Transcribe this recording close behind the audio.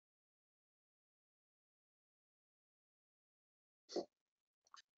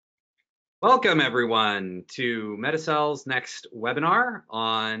Welcome everyone to MetaCell's next webinar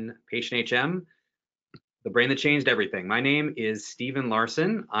on patient HM, the brain that changed everything. My name is Stephen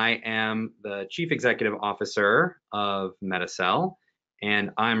Larson. I am the Chief Executive Officer of MetaCell,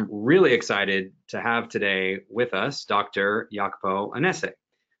 and I'm really excited to have today with us Dr. Jacopo Annese.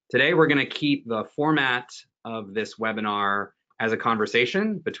 Today we're going to keep the format of this webinar as a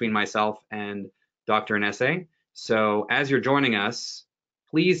conversation between myself and Dr. Annese. So as you're joining us,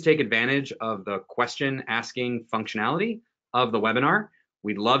 please take advantage of the question asking functionality of the webinar.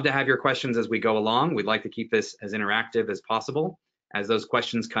 We'd love to have your questions as we go along. We'd like to keep this as interactive as possible. As those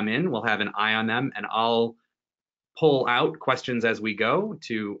questions come in, we'll have an eye on them, and I'll pull out questions as we go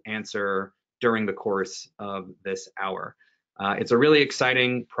to answer during the course of this hour. It's a really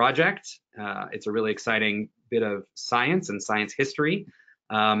exciting project. It's a really exciting bit of science and science history.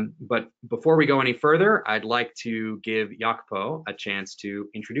 But before we go any further, I'd like to give Jacopo a chance to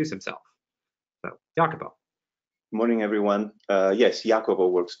introduce himself. So, Jacopo. Good morning, everyone. Yes, Jacopo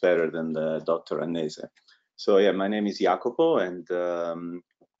works better than Dr. Annese. So yeah, my name is Jacopo, and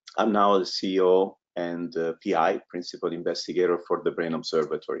I'm now the CEO and PI, Principal Investigator for the Brain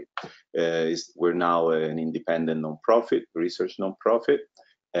Observatory. We're now an independent nonprofit, research nonprofit.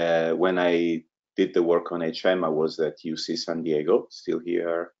 When I did the work on HM, I was at UC San Diego, still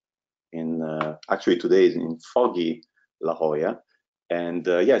here in, actually today is in foggy La Jolla. And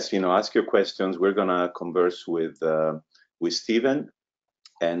yes, ask your questions. We're gonna converse with Stephen,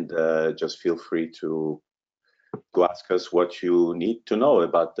 and just feel free to ask us what you need to know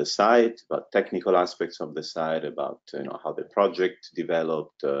about the site, about technical aspects of the site, about how the project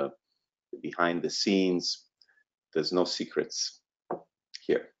developed, behind the scenes. There's no secrets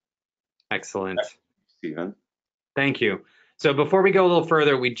here. Excellent. Stephen. Thank you. So before we go a little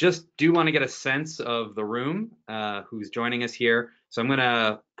further, we just do want to get a sense of the room, who's joining us here. So I'm going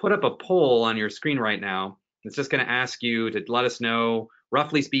to put up a poll on your screen right now. It's just going to ask you to let us know,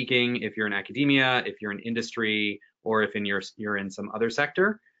 roughly speaking, if you're in academia, if you're in industry, or if you're in some other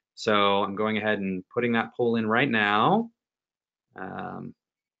sector. So I'm going ahead and putting that poll in right now.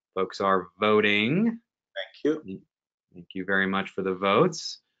 Folks are voting. Thank you. Thank you very much for the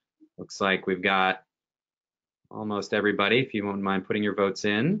votes. Looks like we've got almost everybody. If you wouldn't mind putting your votes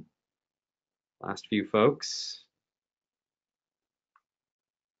in. Last few folks.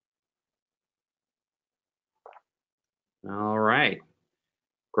 All right,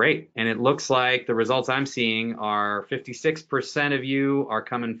 great. And it looks like the results I'm seeing are 56% of you are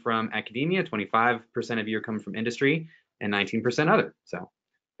coming from academia, 25% of you are coming from industry, and 19% other. So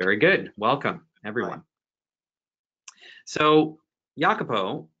very good. Welcome, everyone. So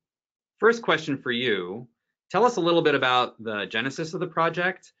Jacopo, first question for you. Tell us a little bit about the genesis of the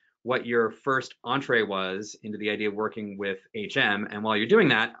project, what your first entree was into the idea of working with HM. And while you're doing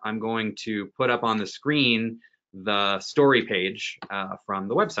that, I'm going to put up on the screen the story page from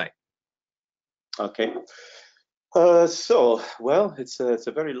the website. Okay. So, well, it's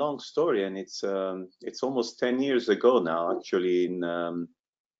a very long story, and it's almost 10 years ago now. Actually,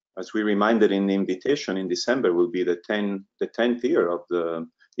 as we reminded in the invitation in December, will be the 10th year of the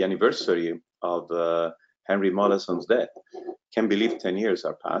anniversary of Henry Mollison's death. Can't believe 10 years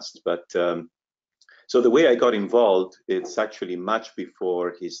are passed. But so the way I got involved, it's actually much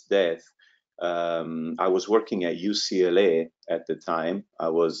before his death. I was working at UCLA at the time. I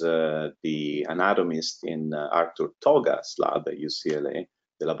was the anatomist in Arthur Toga's lab at UCLA,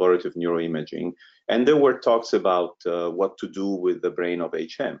 the Laboratory of Neuroimaging, and there were talks about what to do with the brain of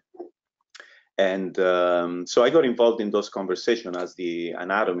HM. And so I got involved in those conversations as the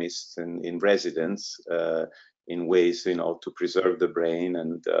anatomist in residence, in ways, to preserve the brain,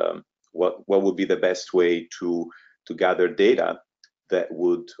 and what would be the best way to gather data that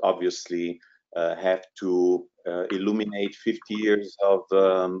would obviously have to illuminate 50 years of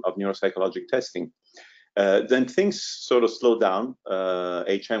neuropsychologic testing. Then things sort of slowed down.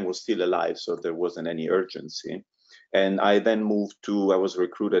 HM was still alive, so there wasn't any urgency. And I then moved I was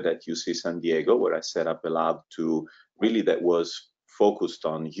recruited at UC San Diego, where I set up a lab that was focused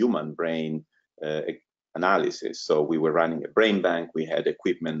on human brain analysis. So we were running a brain bank, we had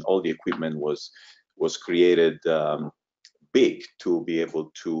equipment, all the equipment was created big to be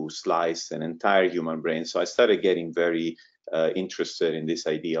able to slice an entire human brain. So I started getting very interested in this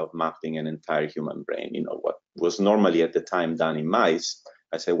idea of mapping an entire human brain. What was normally at the time done in mice,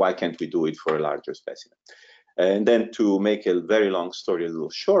 I said, why can't we do it for a larger specimen? And then, to make a very long story a little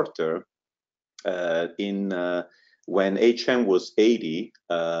shorter, when HM was 80,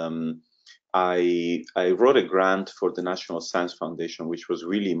 I wrote a grant for the National Science Foundation, which was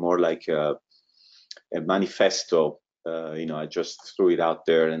really more like a manifesto I just threw it out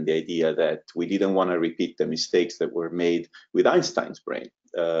there, and the idea that we didn't want to repeat the mistakes that were made with Einstein's brain,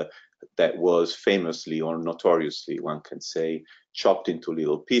 that was famously or notoriously, one can say, chopped into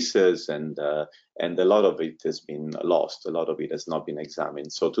little pieces, and a lot of it has been lost. A lot of it has not been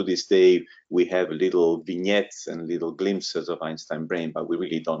examined. So to this day, we have little vignettes and little glimpses of Einstein brain, but we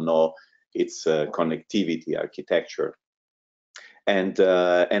really don't know its connectivity architecture. And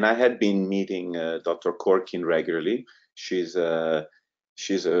I had been meeting Dr. Corkin regularly. She was a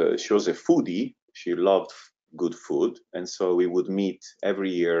foodie. She loved good food, and so we would meet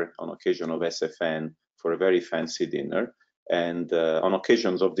every year on occasion of SFN for a very fancy dinner. And on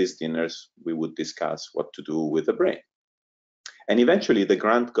occasions of these dinners, we would discuss what to do with the brain. And eventually, the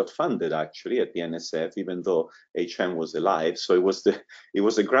grant got funded actually at the NSF, even though HM was alive. So it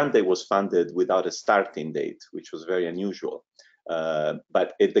was a grant that was funded without a starting date, which was very unusual.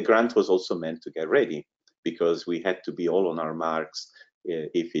 But the grant was also meant to get ready, because we had to be all on our marks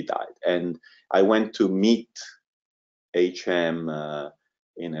if he died. And I went to meet HM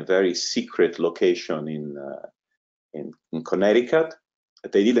in a very secret location in Connecticut.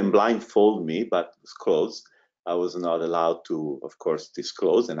 They didn't blindfold me, but it was closed. I was not allowed to, of course,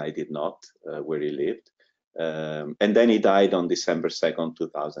 disclose, and I did not, where he lived. And then he died on December 2nd,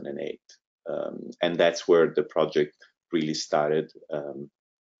 2008. And that's where the project really started.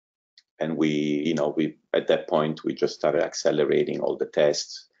 And we at that point, we just started accelerating all the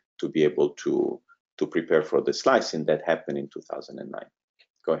tests to be able to prepare for the slicing that happened in 2009.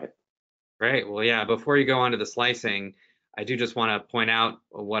 Go ahead. Great. Well, yeah, before you go on to the slicing, I do just want to point out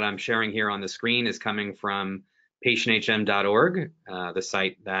what I'm sharing here on the screen is coming from patienthm.org, the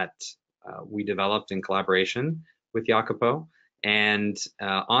site that we developed in collaboration with Jacopo. And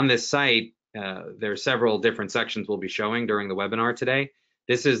on this site, there are several different sections we'll be showing during the webinar today.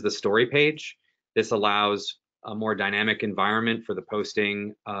 This is the story page. This allows a more dynamic environment for the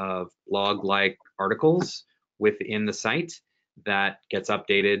posting of blog-like articles within the site that gets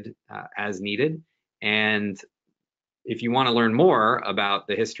updated as needed. And if you want to learn more about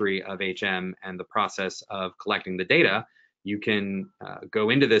the history of HM and the process of collecting the data, you can go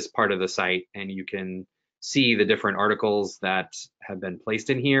into this part of the site and you can see the different articles that have been placed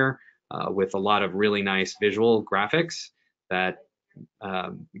in here with a lot of really nice visual graphics that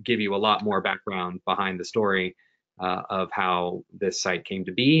give you a lot more background behind the story of how this site came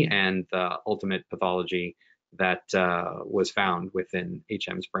to be and the ultimate pathology that was found within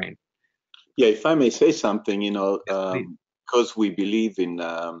HM's brain. Yeah, if I may say something, because we believe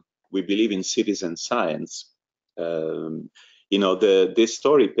in citizen science. This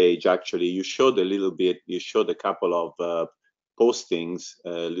story page, actually, you showed a little bit. You showed a couple of postings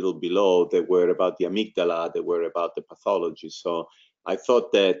a little below that were about the amygdala, that were about the pathology. So I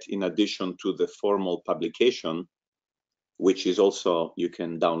thought that in addition to the formal publication, which is also you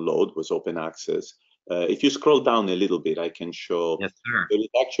can download, was open access. If you scroll down a little bit, I can show. Yes, sir. There is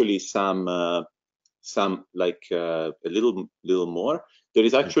actually some like a little more. There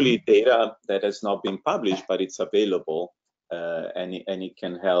is actually data that has not been published, but it's available, and it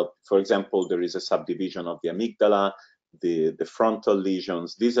can help. For example, there is a subdivision of the amygdala, the frontal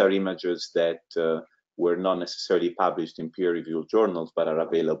lesions. These are images that were not necessarily published in peer-reviewed journals, but are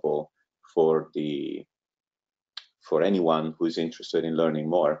available for anyone who is interested in learning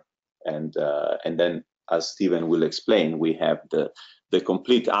more. And then, as Stephen will explain, we have the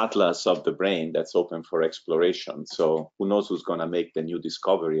complete atlas of the brain that's open for exploration. So who knows who's going to make the new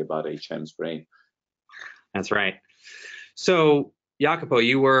discovery about HM's brain. That's right. So Jacopo,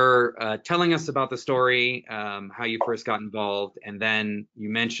 you were telling us about the story, how you first got involved, and then you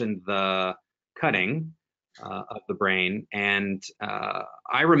mentioned the cutting of the brain. And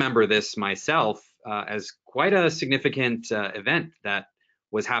I remember this myself as quite a significant event that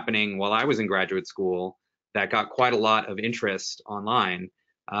was happening while I was in graduate school that got quite a lot of interest online.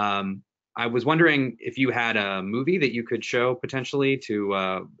 I was wondering if you had a movie that you could show potentially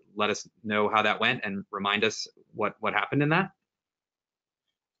to let us know how that went and remind us what happened in that.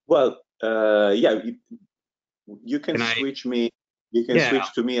 Well, yeah, you can switch me. You can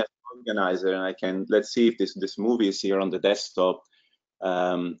switch to me as organizer, and I can. Let's see if this movie is here on the desktop.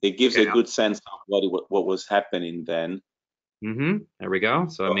 It gives a good sense of what was happening then. There we go.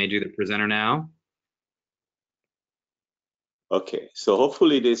 So I made you the presenter now. Okay, so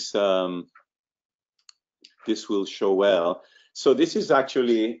hopefully this will show well. So this is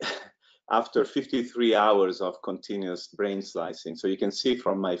actually after 53 hours of continuous brain slicing. So you can see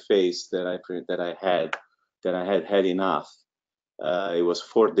from my face that I had enough. It was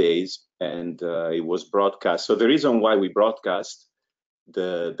 4 days, and it was broadcast. So the reason why we broadcast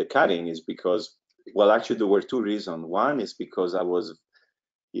the cutting is because Well, actually, there were two reasons. One is because I was,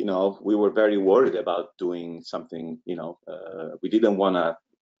 we were very worried about doing something, we didn't want to,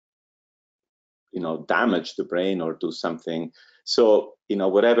 damage the brain or do something. So,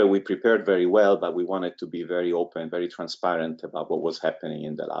 whatever, we prepared very well, but we wanted to be very open, very transparent about what was happening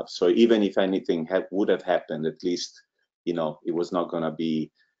in the lab. So even if anything would have happened, at least, it was not going to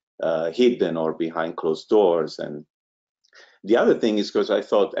be hidden or behind closed doors. And the other thing is because I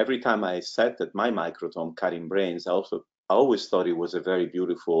thought every time I sat at my microtome cutting brains, I always thought it was a very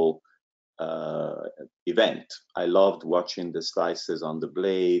beautiful event. I loved watching the slices on the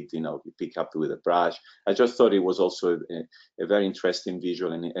blade, you pick up with a brush. I just thought it was also a very interesting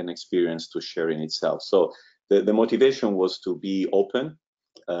visual and an experience to share in itself. So the motivation was to be open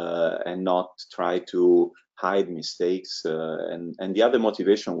and not try to hide mistakes. And the other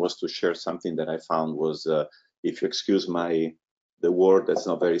motivation was to share something that I found was, if you excuse the word that's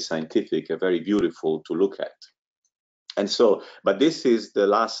not very scientific, very beautiful to look at. And so, but this is the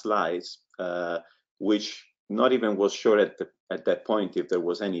last slides, which not even was sure at that point if there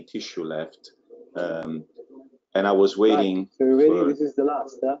was any tissue left. And I was waiting. So really, this is the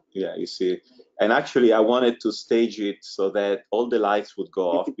last, huh? Yeah, you see. And actually, I wanted to stage it so that all the lights would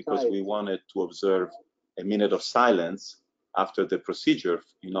go off because we wanted to observe a minute of silence after the procedure,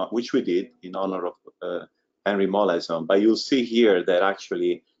 which we did in honor of Henry Molaison. But you'll see here that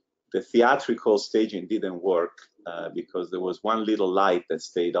actually the theatrical staging didn't work because there was one little light that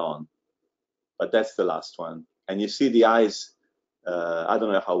stayed on. But that's the last one. And you see the eyes, I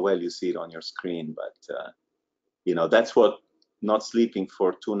don't know how well you see it on your screen, but that's what not sleeping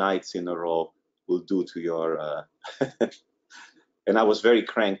for 2 nights in a row will do to your, and I was very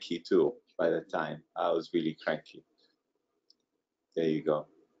cranky too by the time. I was really cranky. There you go.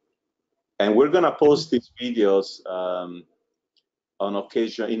 And we're gonna post these videos on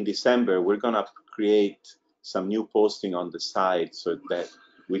occasion in December. We're gonna create some new posting on the side so that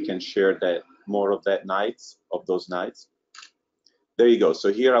we can share that more of those nights. There you go.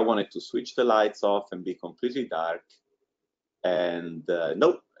 So here I wanted to switch the lights off and be completely dark. And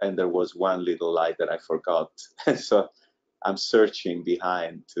nope, and there was one little light that I forgot. So I'm searching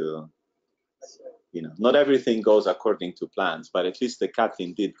behind to, not everything goes according to plans, but at least the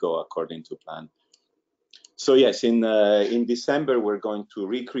cutting did go according to plan. So yes, in December, we're going to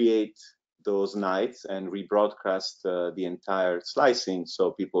recreate those nights and rebroadcast the entire slicing.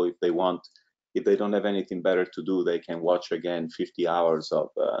 So people, if they don't have anything better to do, they can watch again 50 hours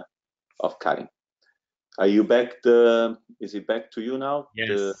of cutting. Are you back? Is it back to you now? Yes.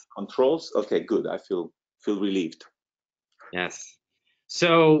 The controls? Okay, good. I feel relieved. Yes.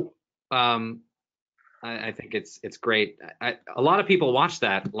 So I think it's great. A lot of people watched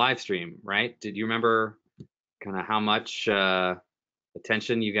that live stream, right? Did you remember kind of how much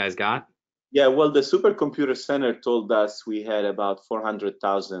attention you guys got? Yeah, well, the Supercomputer Center told us we had about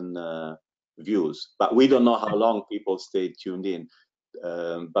 400,000 views, but we don't know how long people stayed tuned in.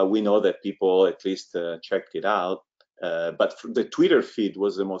 But we know that people at least checked it out. But the Twitter feed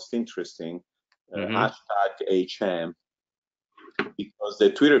was the most interesting, #HM, because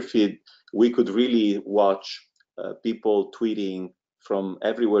the Twitter feed, we could really watch people tweeting from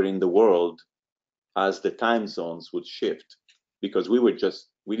everywhere in the world as the time zones would shift, because we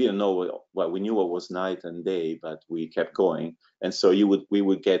didn't know we knew what was night and day, but we kept going. And so we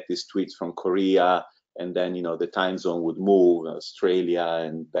would get these tweets from Korea, and then the time zone would move, Australia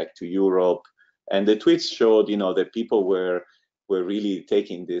and back to Europe. And the tweets showed that people were really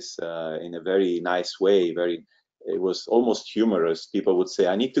taking this in a very nice way. It was almost humorous. People would say,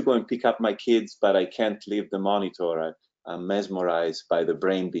 I need to go and pick up my kids, but I can't leave the monitor. I'm mesmerized by the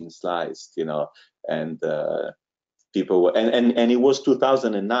brain being sliced, and people were, and it was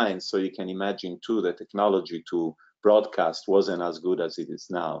 2009, so you can imagine too the technology to broadcast wasn't as good as it is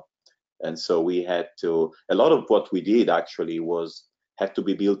now. And so we had to, a lot of what we did actually had to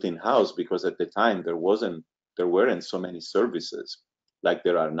be built in-house, because at the time there weren't so many services like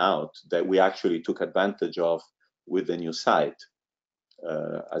there are now that we actually took advantage of with the new site.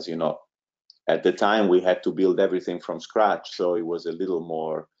 As you know, at the time we had to build everything from scratch, so it was a little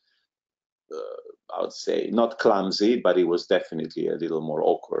more, I would say, not clumsy, but it was definitely a little more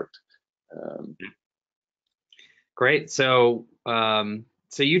awkward. Great. So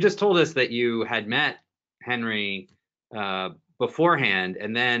so you just told us that you had met Henry beforehand,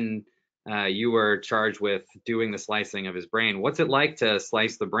 and then you were charged with doing the slicing of his brain. What's it like to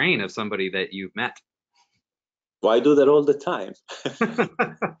slice the brain of somebody that you've met? Well, I do that all the time.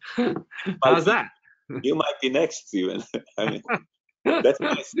 How's that? You might be next, Steven. I mean, that's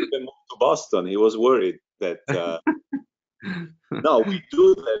why Steven moved to Boston. He was worried that no, we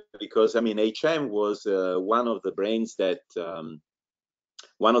do that because I mean HM was one of the brains that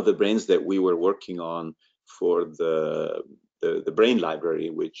we were working on for the brain library,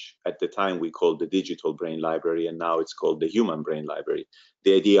 which at the time we called the digital brain library, and now it's called the human brain library.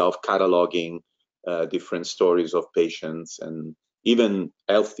 The idea of cataloging different stories of patients and even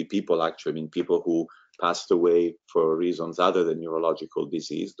healthy people, actually, I mean, people who passed away for reasons other than neurological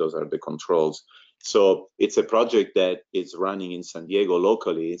disease. Those are the controls. So it's a project that is running in San Diego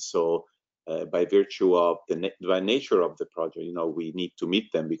locally. So by virtue of by nature of the project, you know, we need to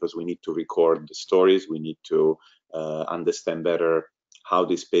meet them because we need to record the stories. We need to understand better how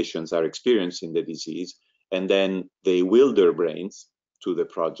these patients are experiencing the disease, and then they will their brains to the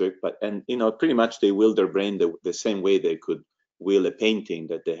project. And you know, pretty much they will their brain the same way they could will a painting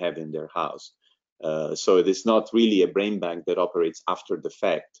that they have in their house. So it is not really a brain bank that operates after the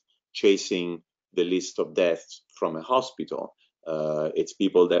fact, chasing the list of deaths from a hospital. It's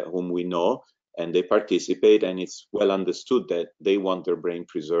people whom we know, and they participate, and it's well understood that they want their brain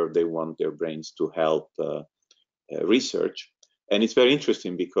preserved. They want their brains to help research. And it's very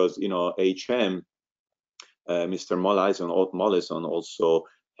interesting because, you know, HM, Mr. Mollison also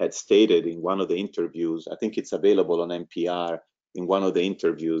had stated in one of the interviews, I think it's available on NPR, in one of the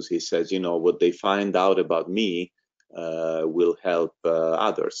interviews, he says, you know, what they find out about me will help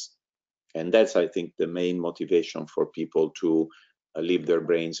others. And that's, I think, the main motivation for people to leave their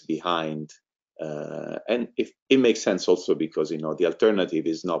brains behind. And if it makes sense also because, you know, the alternative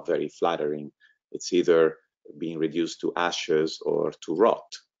is not very flattering. It's either being reduced to ashes or to rot.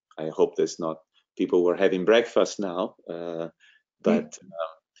 I hope there's not people who are having breakfast now, but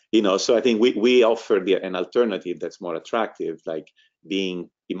you know, so I think we offer an alternative that's more attractive, like being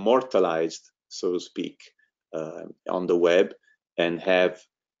immortalized, so to speak, on the web, and have,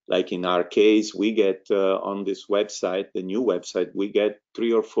 like in our case, we get on this website, the new website, we get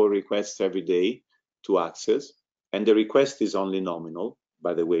 3 or 4 requests every day to access, and the request is only nominal.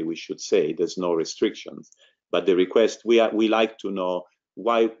 By the way, we should say there's no restrictions, but the request, we like to know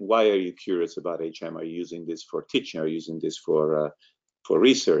why are you curious about HM? Are you using this for teaching? Are you using this for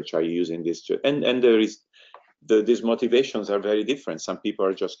research? Are you using this to, and there is these motivations are very different. Some people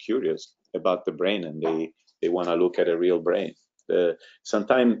are just curious about the brain and they want to look at a real brain.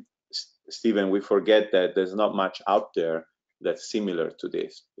 Sometimes, Stephen, we forget that there's not much out there that's similar to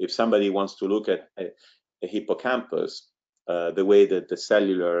this. If somebody wants to look at a hippocampus, the way that the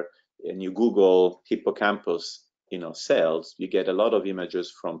cellular, and you Google hippocampus, you know, cells, you get a lot of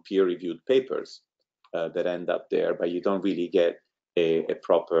images from peer-reviewed papers that end up there, but you don't really get a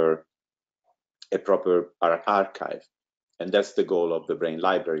proper archive. And that's the goal of the brain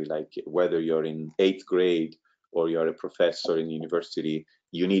library. Like whether you're in 8th grade or you're a professor in university,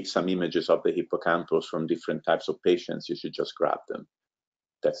 you need some images of the hippocampus from different types of patients. You should just grab them.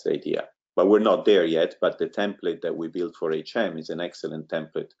 That's the idea. But we're not there yet, but the template that we built for HM is an excellent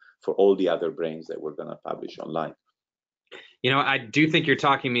template for all the other brains that we're going to publish online. You know, I do think you're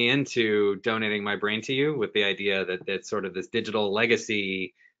talking me into donating my brain to you with the idea that it's sort of this digital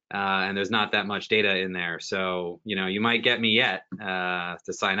legacy, and there's not that much data in there. So, you know, you might get me yet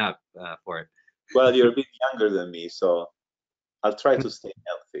to sign up for it. Well, you're a bit younger than me, so I'll try to stay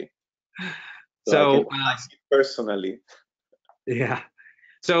healthy. So I see personally. Yeah.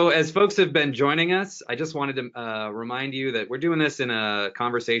 So as folks have been joining us, I just wanted to remind you that we're doing this in a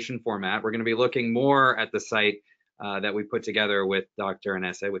conversation format. We're going to be looking more at the site that we put together with Dr.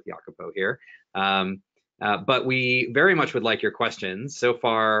 Annese, with Jacopo here. But we very much would like your questions. So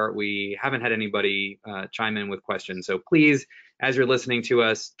far, we haven't had anybody chime in with questions. So please, as you're listening to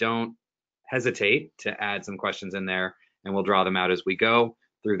us, don't hesitate to add some questions in there, and we'll draw them out as we go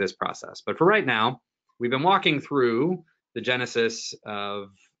through this process. But for right now, we've been walking through the genesis of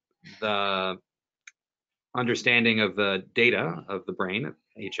the understanding of the data of the brain of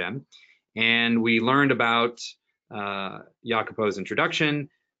HM, and we learned about Jacopo's introduction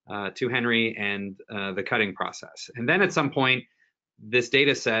to Henry and the cutting process. And then at some point, this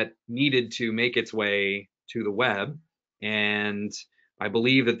data set needed to make its way to the web, and I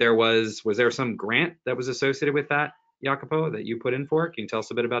believe that was there some grant that was associated with that, Jacopo, that you put in for? Can you tell us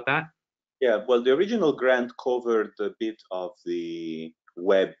a bit about that? Yeah, well, the original grant covered a bit of the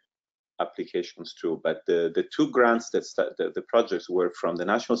web applications too, but the 2 grants that the projects were from the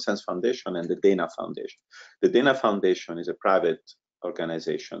National Science Foundation and the Dana Foundation. The Dana Foundation is a private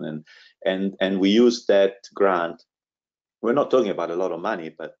organization, and we used that grant. We're not talking about a lot of money,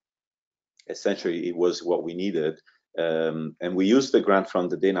 but essentially it was what we needed, and we used the grant from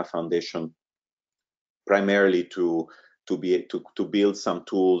the Dana Foundation primarily to build some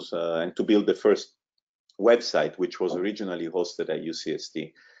tools and to build the first website, which was originally hosted at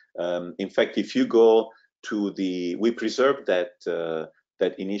UCSD. In fact, if you go to we preserved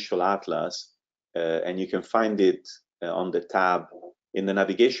that initial atlas, and you can find it on the tab in the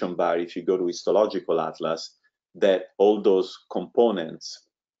navigation bar. If you go to histological atlas, that all those components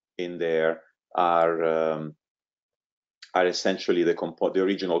in there are essentially the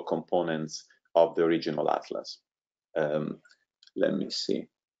original components of the original atlas. Let me see.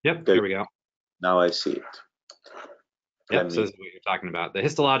 Yep, there we go. Now I see it. Yep, so this is what you're talking about, the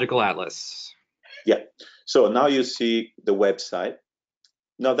histological atlas. Yeah, so now you see the website.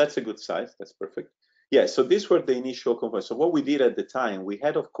 No, that's a good size, that's perfect. Yeah, so these were the initial components. So what we did at the time, we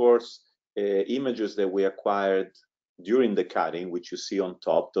had, of course, images that we acquired during the cutting, which you see on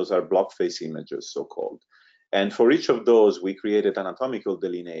top. Those are block face images, so-called. And for each of those, we created anatomical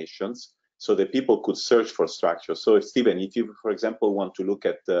delineations so that people could search for structure. So if, Stephen, if you, for example, want to look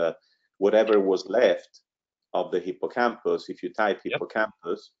at whatever was left of the hippocampus, if you type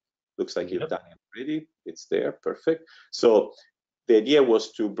hippocampus, looks like you've done it already. It's there, perfect. So the idea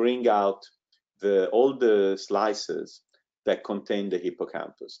was to bring out all the slices that contain the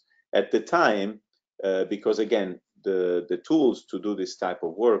hippocampus. At the time, because again, the tools to do this type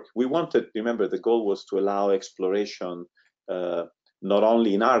of work, we wanted, remember, the goal was to allow exploration not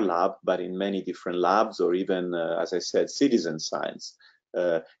only in our lab, but in many different labs, or even, as I said, citizen science.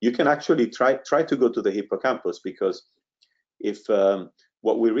 You can actually try to go to the hippocampus, because if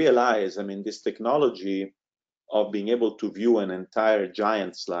what we realize, I mean, this technology of being able to view an entire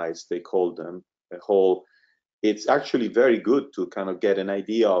giant slice, they call them, a whole, it's actually very good to kind of get an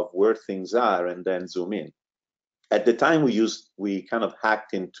idea of where things are and then zoom in. At the time we kind of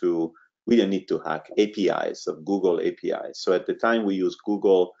hacked into, we didn't need to hack, APIs of Google APIs. So at the time we used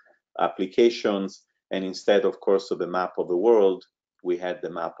Google applications, and instead, of course, of the map of the world, we had the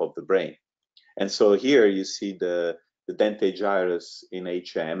map of the brain. And so here you see the dentate gyrus in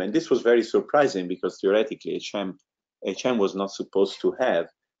HM, and this was very surprising because theoretically HM was not supposed to have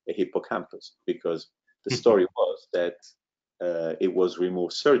a hippocampus, because the story was that it was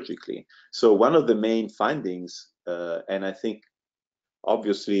removed surgically. So one of the main findings, and I think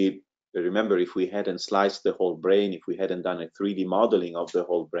obviously, remember, if we hadn't sliced the whole brain, if we hadn't done a 3D modeling of the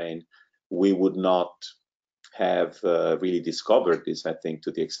whole brain, we would not have really discovered this, I think,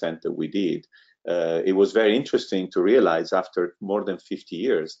 to the extent that we did. It was very interesting to realize after more than 50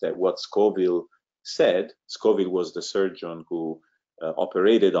 years that what Scoville said, Scoville was the surgeon who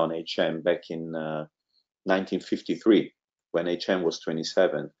operated on HM back in 1953, when HM was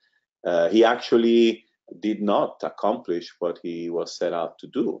 27. He actually did not accomplish what he was set out to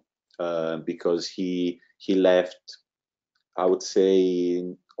do, because he left, I would say,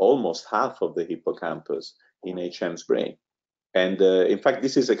 almost half of the hippocampus in HM's brain. And in fact,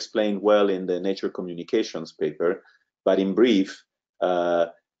 this is explained well in the Nature Communications paper, but in brief,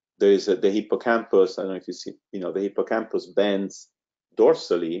 there is the hippocampus, I don't know if you see, the hippocampus bends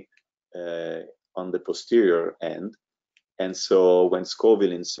dorsally on the posterior end. And so when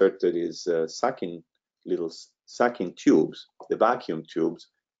Scoville inserted his little sucking tubes, the vacuum tubes,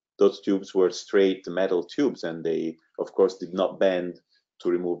 those tubes were straight metal tubes, and they, of course, did not bend to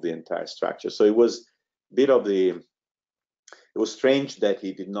remove the entire structure. So it was a bit of it was strange that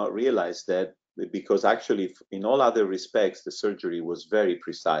he did not realize that, because actually in all other respects, the surgery was very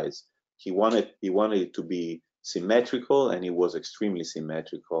precise. He wanted it to be symmetrical, and it was extremely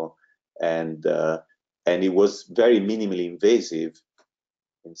symmetrical. And it was very minimally invasive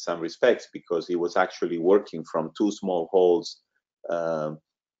in some respects, because he was actually working from two small holes, the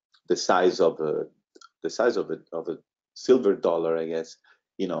size of a silver dollar, I guess,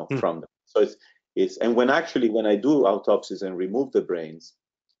 from them. So it's and when I do autopsies and remove the brains,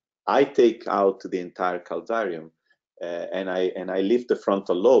 I take out the entire calvarium, and I lift the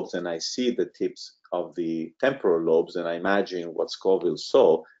frontal lobes, and I see the tips of the temporal lobes, and I imagine what Scoville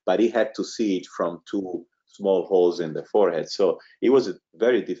saw, but he had to see it from two small holes in the forehead. So it was a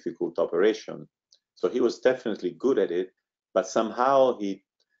very difficult operation. So he was definitely good at it, but somehow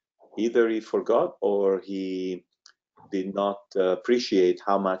either he forgot, or he did not appreciate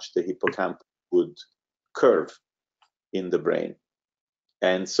how much the hippocampus would curve in the brain.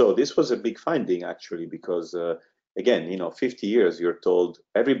 And so this was a big finding, actually, because again, 50 years, you're told,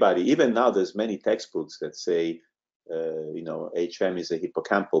 everybody, even now there's many textbooks that say, HM is a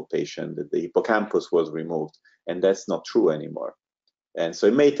hippocampal patient, that the hippocampus was removed, and that's not true anymore. And so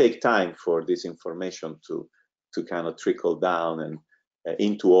it may take time for this information to kind of trickle down and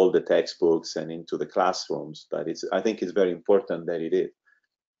into all the textbooks and into the classrooms, but I think it's very important that it is.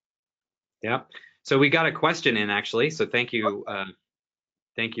 Yeah. So we got a question in, actually. So thank you,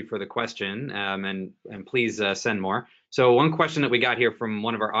 Thank you for the question, and please send more. So one question that we got here from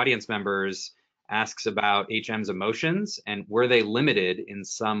one of our audience members asks about HM's emotions, and were they limited in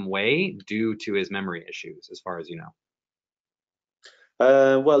some way due to his memory issues, as far as you know?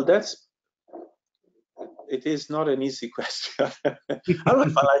 Well, it is not an easy question. I don't know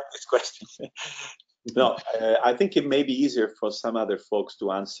if I like this question. No, I think it may be easier for some other folks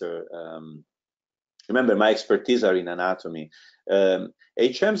to answer. Remember, my expertise are in anatomy.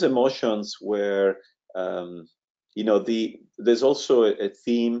 HM's emotions were, there's also a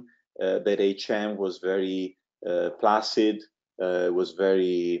theme that HM was very placid, was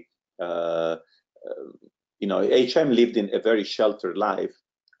very, HM lived in a very sheltered life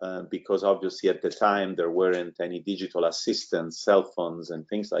because obviously at the time there weren't any digital assistants, cell phones, and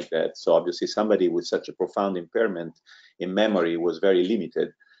things like that. So obviously somebody with such a profound impairment in memory was very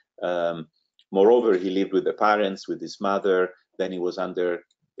limited. Moreover, he lived with the parents, with his mother. Then he was under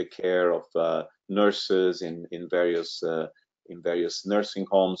the care of nurses in various nursing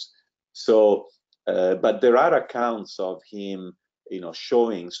homes. So, but there are accounts of him,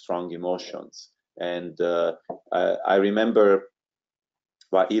 showing strong emotions. And I remember,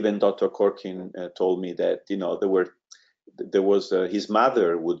 well, even Dr. Corkin told me that there was his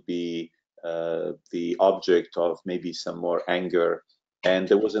mother would be the object of maybe some more anger. And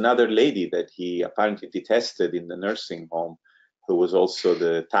there was another lady that he apparently detested in the nursing home, who was also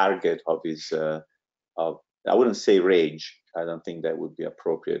the target of his, I wouldn't say rage. I don't think that would be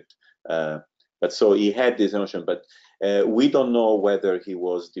appropriate. But so he had this emotion, but we don't know whether he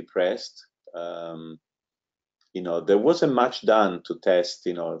was depressed. There wasn't much done to test,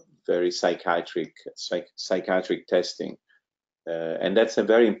 very psychiatric testing. And that's a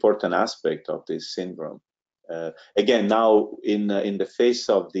very important aspect of this syndrome. Again, now in the face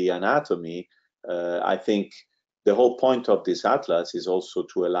of the anatomy, I think the whole point of this atlas is also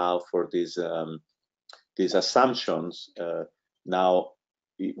to allow for these assumptions. Now,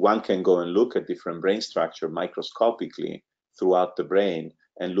 one can go and look at different brain structure microscopically throughout the brain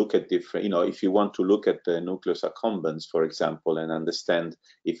and look at different, if you want to look at the nucleus accumbens, for example, and understand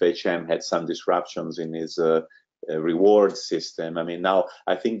if HM had some disruptions in his reward system. I mean, now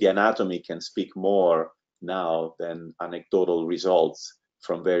I think the anatomy can speak more now than anecdotal results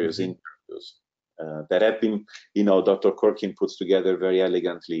from various interviews that have been, Dr. Corkin puts together very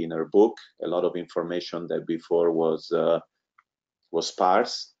elegantly in her book, a lot of information that before was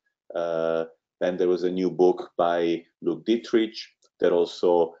sparse. Then there was a new book by Luke Dietrich that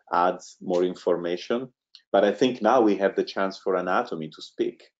also adds more information. But I think now we have the chance for anatomy to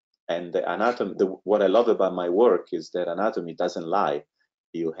speak. And the anatomy, what I love about my work is that anatomy doesn't lie.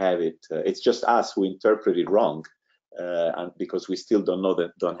 You have it. It's just us who interpret it wrong, and because we still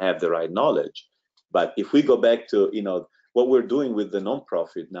don't have the right knowledge. But if we go back to what we're doing with the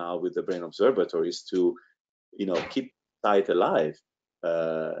nonprofit now with the Brain Observatory is to keep sight alive.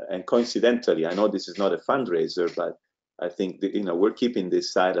 And coincidentally, I know this is not a fundraiser, but I think that, we're keeping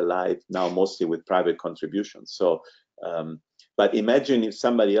this site alive now mostly with private contributions. So. But imagine if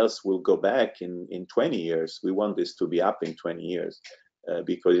somebody else will go back in 20 years. We want this to be up in 20 years.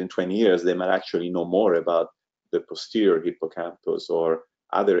 Because in 20 years, they might actually know more about the posterior hippocampus or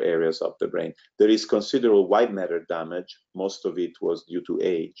other areas of the brain. There is considerable white matter damage. Most of it was due to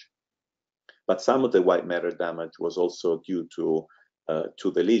age. But some of the white matter damage was also due to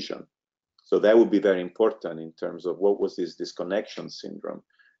the lesion. So that would be very important in terms of what was this disconnection syndrome.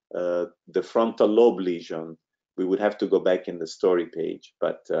 The frontal lobe lesion, we would have to go back in the story page,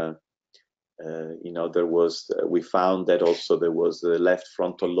 but we found that also there was the left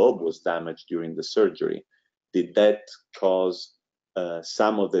frontal lobe was damaged during the surgery. Did that cause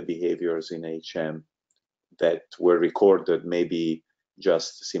some of the behaviors in HM that were recorded, maybe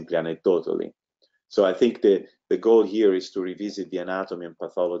just simply anecdotally? So I think the goal here is to revisit the anatomy and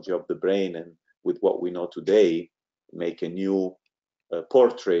pathology of the brain, and with what we know today, make a new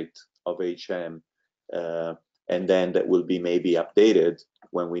portrait of HM, and then that will be maybe updated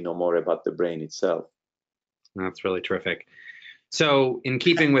when we know more about the brain itself. That's really terrific. So in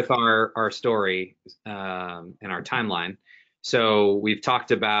keeping with our story and our timeline, so we've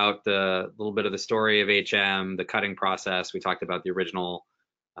talked about the little bit of the story of HM, the cutting process. We talked about the original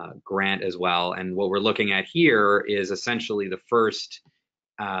grant as well. And what we're looking at here is essentially the first,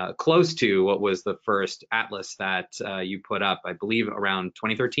 close to what was the first atlas that you put up, I believe around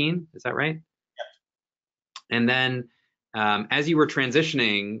 2013. Is that right? And then as you were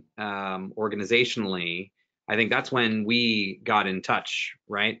transitioning organizationally, I think that's when we got in touch,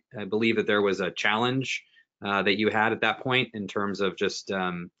 right? I believe that there was a challenge that you had at that point in terms of just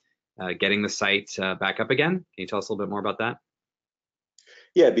getting the site back up again. Can you tell us a little bit more about that?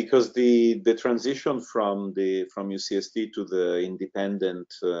 Yeah, because the transition from UCSD to the independent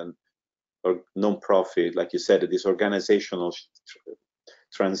or non-profit, like you said, this organizational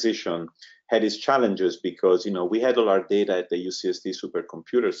transition had its challenges because, you know, we had all our data at the UCSD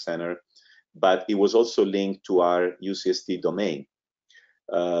Supercomputer Center, but it was also linked to our UCSD domain.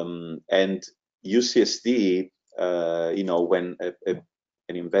 And UCSD, you know, when a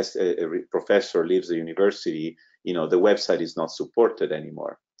professor leaves the university, you know, the website is not supported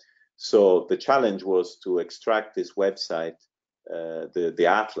anymore. So the challenge was to extract this website, the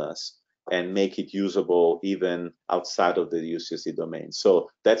atlas, and make it usable even outside of the UCSD domain. So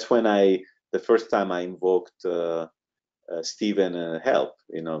that's when the first time I invoked Stephen help,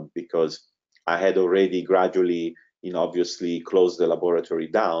 you know, because I had already gradually, you know, obviously closed the laboratory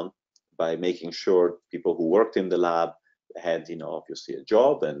down by making sure people who worked in the lab had, you know, obviously a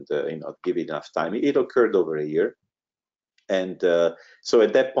job and, you know, give enough time. It occurred over a year. And so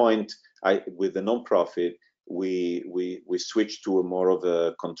at that point, with the nonprofit, we switched to a more of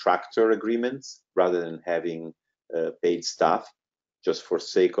a contractor agreement rather than having paid staff, just for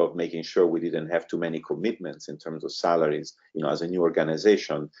sake of making sure we didn't have too many commitments in terms of salaries, you know, as a new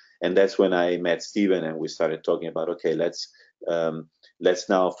organization. And that's when I met Stephen and we started talking about, okay, let's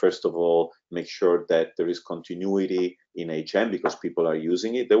now first of all make sure that there is continuity in HM because people are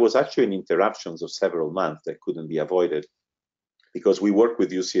using it. There was actually an interruptions of several months that couldn't be avoided, because we work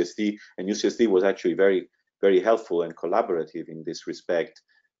with UCSD, and UCSD was actually very, very helpful and collaborative in this respect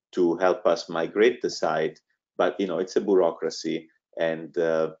to help us migrate the site. But, you know, it's a bureaucracy. And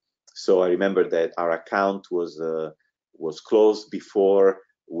so I remember that our account was closed before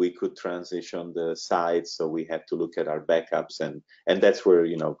we could transition the site. So we had to look at our backups, and that's where,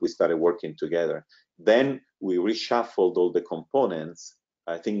 you know, we started working together. Then we reshuffled all the components.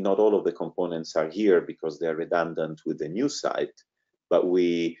 I think not all of the components are here because they're redundant with the new site, but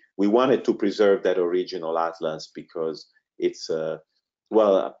we wanted to preserve that original atlas because it's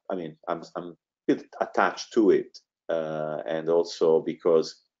well, I mean, I'm a bit attached to it, and also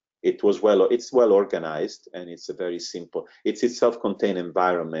because it's well organized, and it's a very simple, it's a self-contained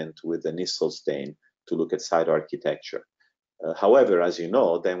environment with a Nissl stain to look at site architecture. However, as you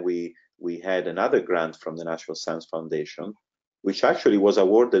know, then we had another grant from the National Science Foundation, which actually was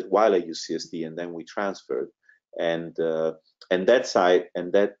awarded while at UCSD, and then we transferred. And that site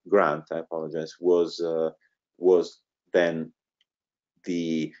and that grant, I apologize, was then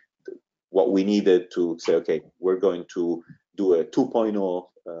what we needed to say, okay, we're going to do a 2.0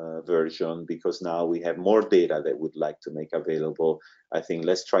 version because now we have more data that we'd like to make available. I think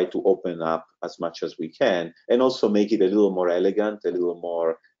let's try to open up as much as we can and also make it a little more elegant, a little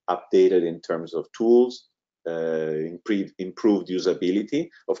more updated in terms of tools, improved usability.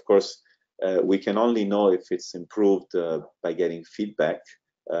 Of course, we can only know if it's improved by getting feedback.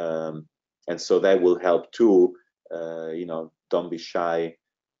 And so that will help too. You know, don't be shy.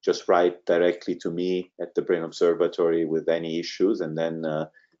 Just write directly to me at the Brain Observatory with any issues, and then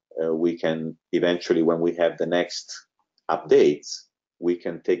we can eventually, when we have the next updates, we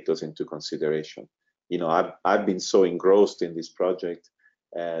can take those into consideration. You know, I've been so engrossed in this project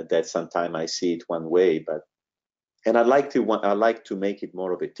that sometimes I see it one way, and I like to make it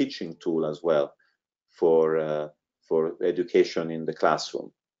more of a teaching tool as well for education in the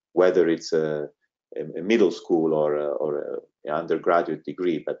classroom, whether it's a middle school or an undergraduate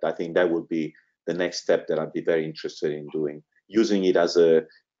degree. But I think that would be the next step that I'd be very interested in doing, using it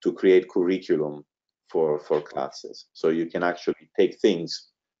to create curriculum for classes. So you can actually take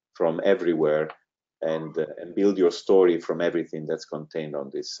things from everywhere and build your story from everything that's contained on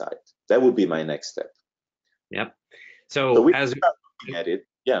this site. That would be my next step. Yep. So as looking at it,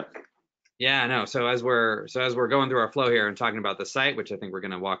 yeah. Yeah, no. So as we're going through our flow here and talking about the site, which I think we're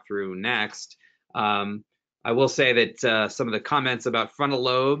going to walk through next, I will say that some of the comments about frontal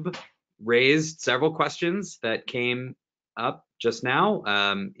lobe raised several questions that came up just now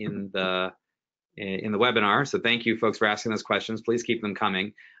in the webinar. So thank you, folks, for asking those questions. Please keep them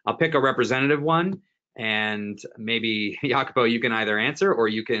coming. I'll pick a representative one, and maybe Jacopo, you can either answer or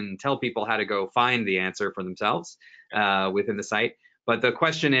you can tell people how to go find the answer for themselves within the site. But the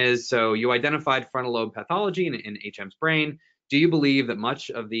question is, so you identified frontal lobe pathology in HM's brain. Do you believe that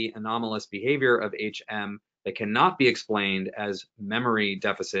much of the anomalous behavior of HM that cannot be explained as memory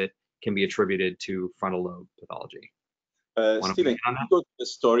deficit can be attributed to frontal lobe pathology? Stephen, can you go to the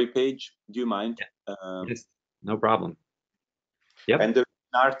story page? Do you mind? Yeah. Yes, no problem. Yep. And there's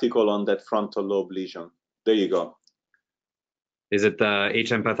an article on that frontal lobe lesion. There you go. Is it the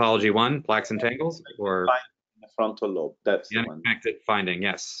HM pathology 1, plaques and tangles, or the frontal lobe? That's the one. Unexpected finding.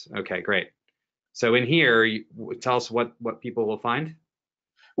 Yes. Okay, great. So in here, tell us what people will find.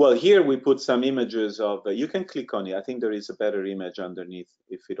 Well, here we put some images of, you can click on it. I think there is a better image underneath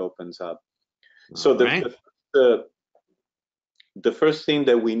if it opens up. So the first thing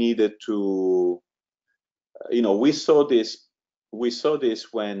that we needed to, we saw this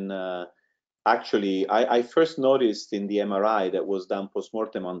when actually I first noticed in the MRI that was done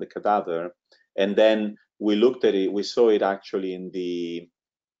post-mortem on the cadaver, and then we looked at it, we saw it actually in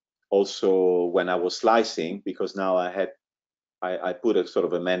also when I was slicing, because now I put a sort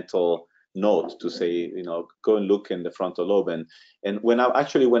of a mental note to say, go and look in the frontal lobe. And when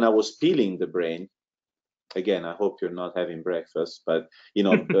I was peeling the brain, again, I hope you're not having breakfast, but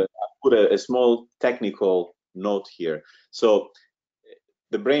I put a small technical note here. So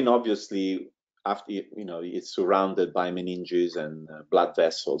the brain, obviously, after it's surrounded by meninges and blood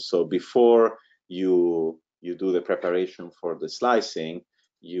vessels. So before you do the preparation for the slicing,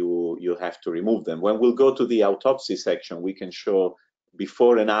 you have to remove them. When we'll go to the autopsy section, we can show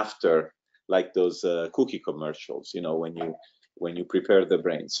before and after, like those cookie commercials, when you prepare the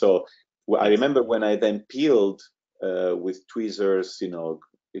brain. So I remember when I then peeled with tweezers,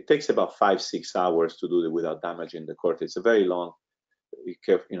 it takes about 5-6 hours to do it without damaging the cortex. It's a very long, you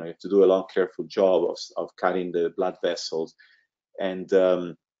have to do a long, careful job of cutting the blood vessels. And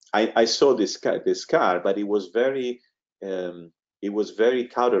I saw this scar, but it was very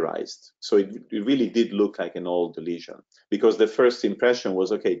cauterized. So it really did look like an old lesion, because the first impression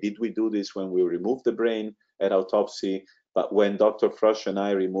was, okay, did we do this when we removed the brain at autopsy? But when Dr. Frosch and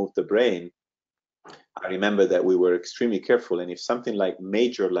I removed the brain, I remember that we were extremely careful. And if something like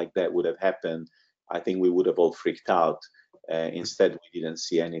major like that would have happened, I think we would have all freaked out. Instead, we didn't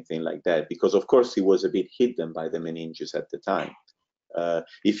see anything like that, because of course it was a bit hidden by the meninges at the time.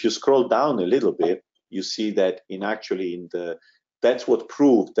 If you scroll down a little bit, you see that that's what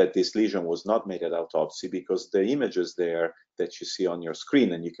proved that this lesion was not made at autopsy, because the images there that you see on your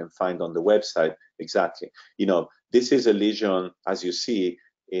screen and you can find on the website, exactly, this is a lesion, as you see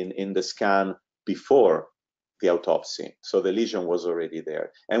in the scan before the autopsy. So the lesion was already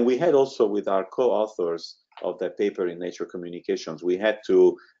there. And we had also, with our co-authors of that paper in Nature Communications, we had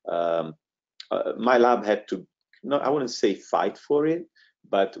to, my lab had to, I wouldn't say fight for it,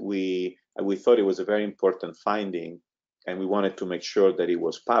 but we thought it was a very important finding, and we wanted to make sure that it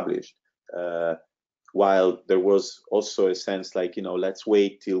was published. While there was also a sense like, let's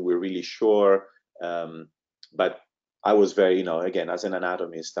wait till we're really sure. But I was very, again, as an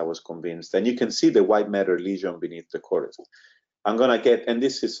anatomist, I was convinced. And you can see the white matter lesion beneath the cortex. I'm going to get, and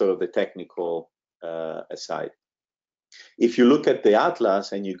this is sort of the technical aside. If you look at the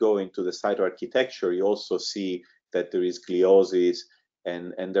atlas and you go into the cytoarchitecture, you also see that there is gliosis,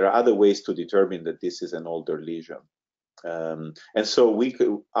 and there are other ways to determine that this is an older lesion. And so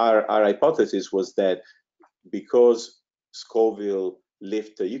our hypothesis was that because Scoville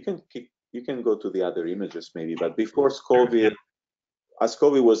lifted, you can go to the other images maybe, but before Scoville,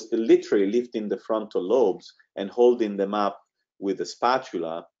 Scoville was literally lifting the frontal lobes and holding them up with a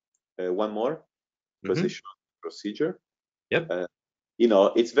spatula. One more position procedure. Yep.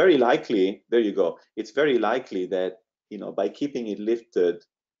 It's very likely, there you go. It's very likely that, by keeping it lifted,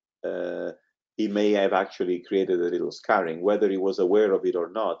 he may have actually created a little scarring, whether he was aware of it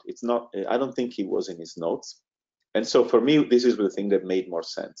or not. It's not, I don't think he was in his notes. And so for me, this is the thing that made more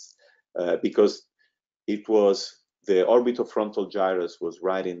sense, because it was the orbitofrontal gyrus was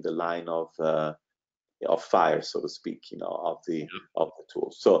right in the line of fire, so to speak, of the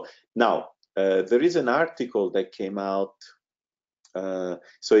tool. So now there is an article that came out.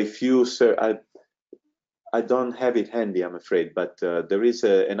 So if you, sir, I don't have it handy, I'm afraid, but there is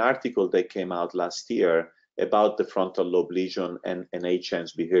an article that came out last year about the frontal lobe lesion and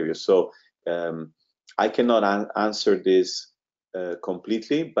HM's behavior. So I cannot answer this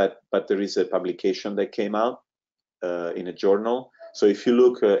completely, but there is a publication that came out in a journal. So if you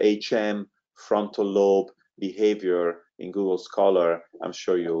look HM frontal lobe behavior in Google Scholar, I'm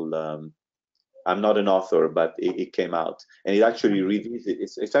sure you'll. I'm not an author, but it came out, and it actually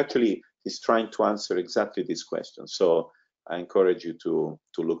revisits. It's trying to answer exactly this question. So I encourage you to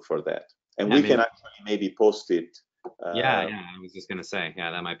look for that, and we can actually maybe post it. Yeah, I was just gonna say,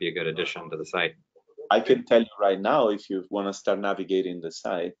 that might be a good addition to the site. I can tell you right now if you want to start navigating the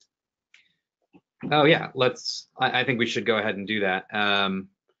site. Oh yeah, I think we should go ahead and do that.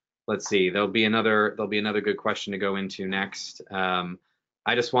 Let's see. There'll be another good question to go into next.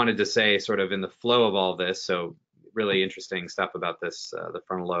 I just wanted to say, sort of in the flow of all this, so really interesting stuff about this, the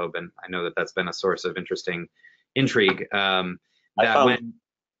frontal lobe, and I know that that's been a source of interesting intrigue. You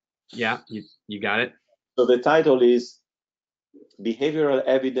got it. So the title is Behavioral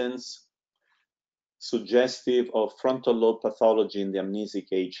Evidence suggestive of frontal lobe pathology in the amnesic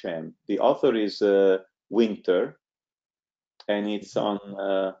HM. The author is Winter, and it's on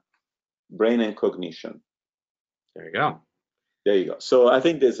brain and cognition. There you go. There you go. So I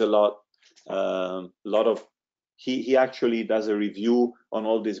think there's a lot of, he actually does a review on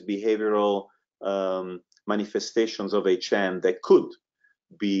all these behavioral manifestations of HM that could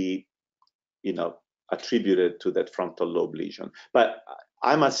be, attributed to that frontal lobe lesion. But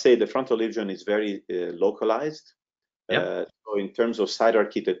I must say the frontal lesion is very localized. Yep. So in terms of site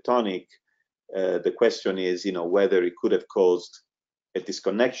architectonic, the question is, whether it could have caused a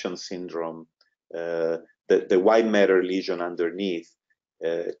disconnection syndrome, the white matter lesion underneath,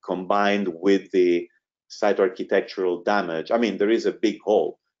 combined with the site architectural damage. I mean, there is a big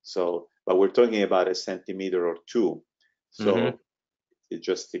hole. So, but we're talking about a centimeter or two. So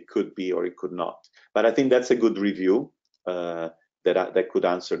it could be or it could not. But I think that's a good review that could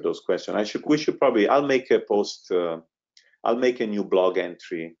answer those questions. I'll make a post. I'll make a new blog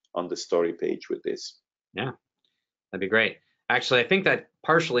entry on the story page with this. Yeah, that'd be great. Actually, I think that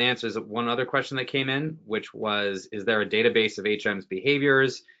partially answers one other question that came in, which was, is there a database of HM's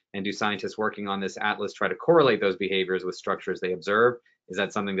behaviors? And do scientists working on this atlas try to correlate those behaviors with structures they observe? Is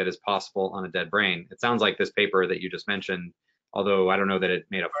that something that is possible on a dead brain? It sounds like this paper that you just mentioned, although I don't know that it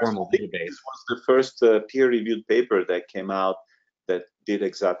made a formal database. This was the first peer-reviewed paper that came out that did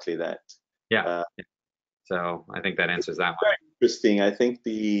exactly that. Yeah. So I think that answers that one. Very interesting. I think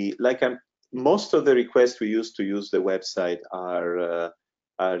most of the requests we used to use the website are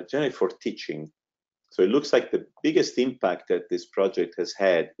generally for teaching. So it looks like the biggest impact that this project has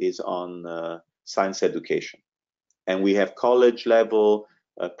had is on science education. And we have college level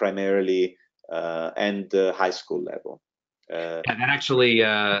primarily and high school level. And actually,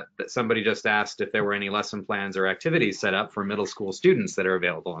 somebody just asked if there were any lesson plans or activities set up for middle school students that are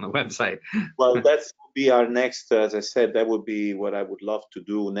available on the website. Well, that would be our next, as I said, that would be what I would love to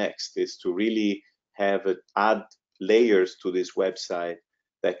do next, is to really add layers to this website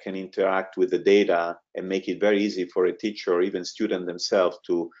that can interact with the data and make it very easy for a teacher or even student themselves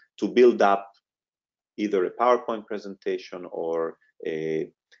to build up either a PowerPoint presentation or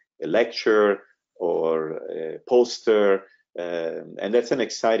a lecture or a poster. And that's an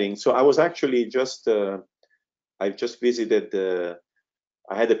exciting. So I was actually I just visited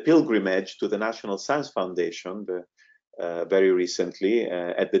I had a pilgrimage to the National Science Foundation very recently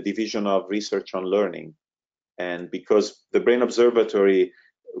at the Division of Research on Learning. And because the Brain Observatory,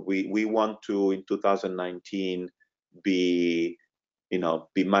 we want to, in 2019, be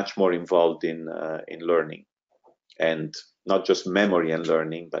much more involved in learning, and not just memory and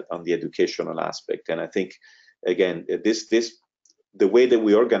learning, but on the educational aspect. And I think, again, the way that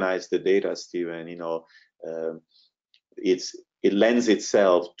we organize the data, Stephen, it lends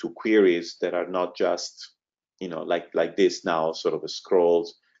itself to queries that are not just, like this now, sort of a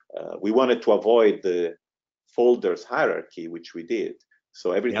scrolls. We wanted to avoid the folders hierarchy, which we did.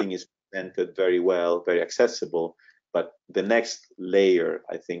 So everything is presented very well, very accessible. But the next layer,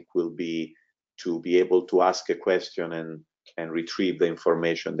 I think, will be to be able to ask a question and retrieve the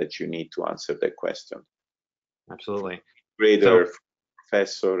information that you need to answer that question. Absolutely. Grader,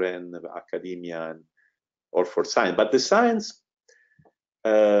 professor, and academia, or for science. But the science,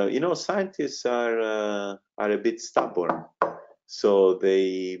 scientists are a bit stubborn, so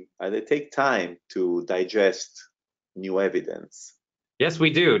they take time to digest new evidence. Yes,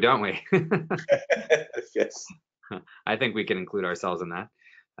 we do, don't we? Yes. I think we can include ourselves in that.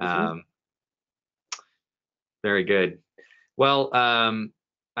 Very good. Well,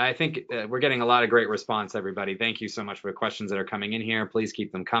 I think we're getting a lot of great response, everybody. Thank you so much for the questions that are coming in here. Please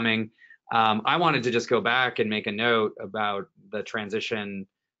keep them coming. I wanted to just go back and make a note about the transition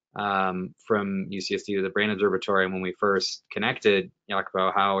from UCSD to the Brain Observatory. And when we first connected,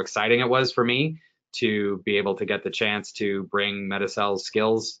 Jacopo, how exciting it was for me to be able to get the chance to bring MetaCell's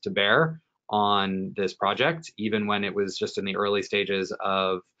skills to bear on this project, even when it was just in the early stages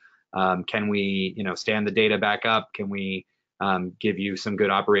of can we stand the data back up? Can we give you some good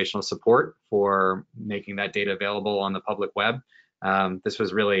operational support for making that data available on the public web? This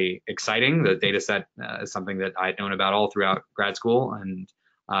was really exciting. The data set is something that I'd known about all throughout grad school, and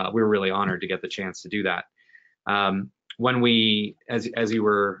we were really honored to get the chance to do that. When we, as you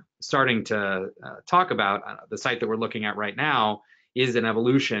were starting to talk about, the site that we're looking at right now is an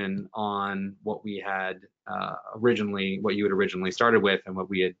evolution on what we had what you had originally started with and what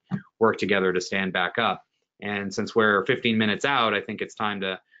we had worked together to stand back up. And since we're 15 minutes out, I think it's time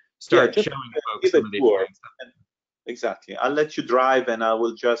to start showing folks some of the exciting stuff. Exactly. I'll let you drive, and I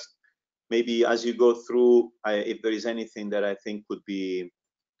will just maybe, as you go through, if there is anything that I think would be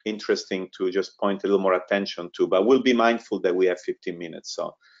interesting to just point a little more attention to, but we'll be mindful that we have 15 minutes.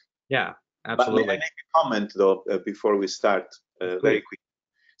 So Yeah, but absolutely. may I make a comment though before we start? Very Please. quick.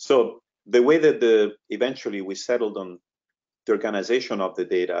 So the way that eventually we settled on the organization of the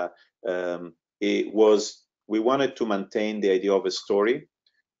data, it was we wanted to maintain the idea of a story,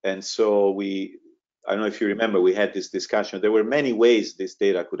 and so I don't know if you remember, we had this discussion. There were many ways this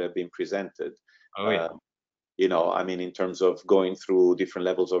data could have been presented. Oh yeah. You know, I mean, in terms of going through different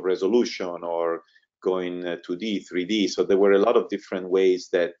levels of resolution or going 2D, 3D. So there were a lot of different ways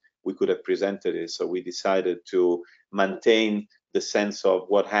that we could have presented it. So we decided to maintain the sense of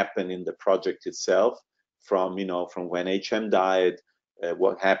what happened in the project itself, from, you know, from when HM died,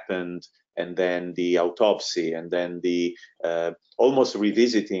 what happened, and then the autopsy, and then the almost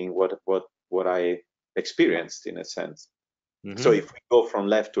revisiting what I experienced in a sense. So if we go from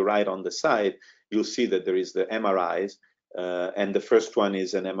left to right on the side, you'll see that there is the MRIs, and the first one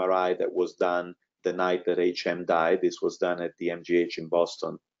is an MRI that was done the night that HM died. This was done at the MGH in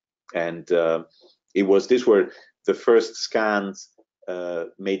Boston, and these were the first scans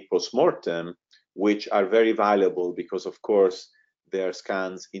made post-mortem, which are very valuable because, of course, they are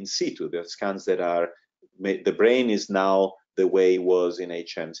scans in situ. They're scans that are the brain is now the way it was in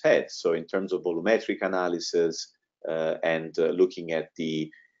HM's head. So in terms of volumetric analysis and looking at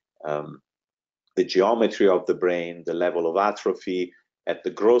the geometry of the brain, the level of atrophy at the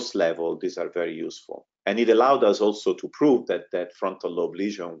gross level, these are very useful. And it allowed us also to prove that that frontal lobe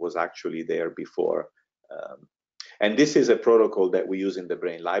lesion was actually there before. And this is a protocol that we use in the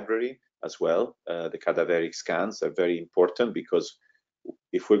brain library as well. The cadaveric scans are very important because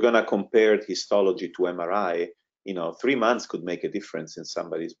if we're going to compare histology to MRI, you know, 3 months could make a difference in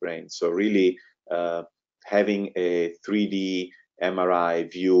somebody's brain. So really having a 3D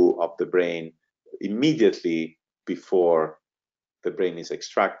MRI view of the brain immediately before the brain is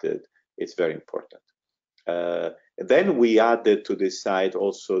extracted, it's very important. Then we added to this side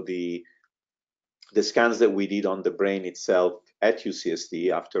also the scans that we did on the brain itself at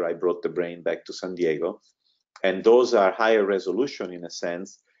UCSD after I brought the brain back to San Diego. And those are higher resolution in a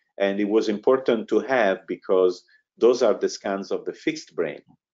sense. And it was important to have because those are the scans of the fixed brain.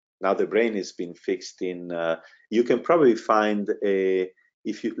 Now the brain has been fixed in, you can probably find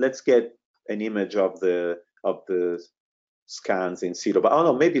let's get an image of the scans in situ. But oh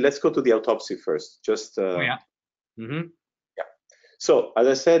no, maybe let's go to the autopsy first. Just Yeah. So as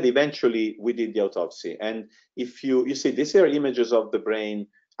I said, eventually we did the autopsy, and if you see, these are images of the brain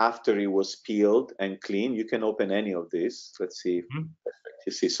after it was peeled and clean. You can open any of this. Let's see.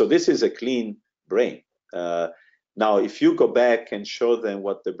 You see, so this is a clean brain. Now, if you go back and show them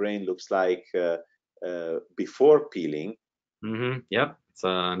what the brain looks like before peeling, yep, it's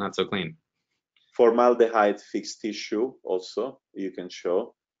not so clean. Formaldehyde fixed tissue also you can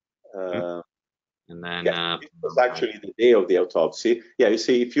show. And then it was actually the day of the autopsy. Yeah, you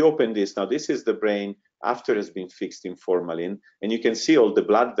see, if you open this now, this is the brain after it has been fixed in formalin, and you can see all the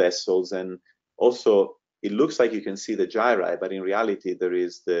blood vessels, and also it looks like you can see the gyri, but in reality there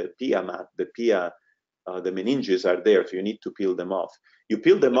is the pia mat, the meninges are there, so you need to peel them off. You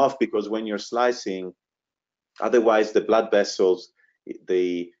peel them off because when you're slicing, otherwise the blood vessels,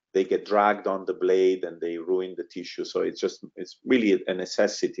 they get dragged on the blade and they ruin the tissue. So it's really a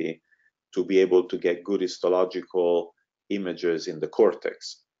necessity to be able to get good histological images in the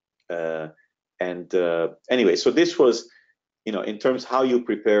cortex. Anyway, so this was, you know, in terms how you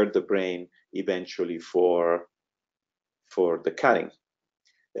prepare the brain eventually for the cutting.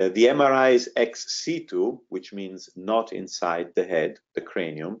 The MRIs ex situ, which means not inside the head, the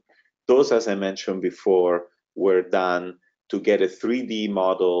cranium, those, as I mentioned before, were done to get a 3D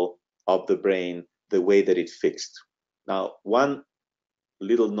model of the brain the way that it fixed. Now, one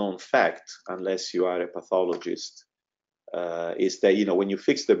little known fact, unless you are a pathologist, is that, you know, when you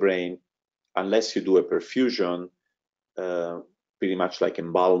fix the brain, unless you do a perfusion, pretty much like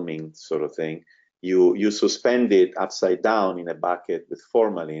embalming sort of thing, you suspend it upside down in a bucket with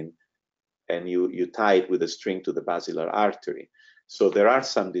formalin, and you tie it with a string to the basilar artery. So there are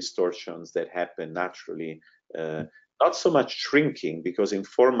some distortions that happen naturally, not so much shrinking, because in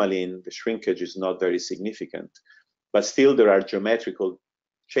formalin the shrinkage is not very significant, but still there are geometrical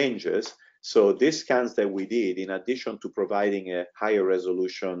changes. So these scans that we did, in addition to providing a higher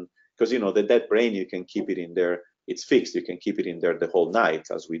resolution, because, you know, the dead brain, you can keep it in there, it's fixed, you can keep it in there the whole night,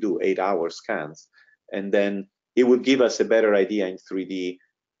 as we do, 8-hour scans. And then it would give us a better idea in 3D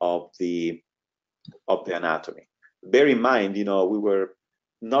of the anatomy. Bear in mind, you know, we were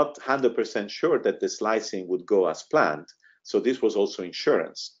not 100% sure that the slicing would go as planned. So this was also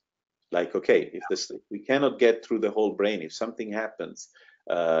insurance. Like, okay, if we cannot get through the whole brain, if something happens,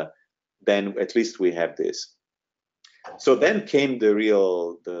 then at least we have this. So then came the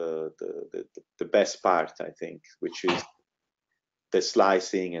real, the best part, I think, which is the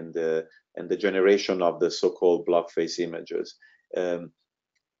slicing and the generation of the so-called block face images.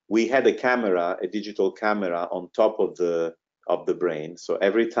 We had a camera, a digital camera, on top of the brain. So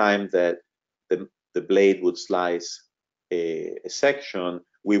every time that the blade would slice a section,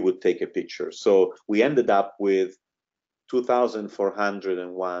 we would take a picture. So we ended up with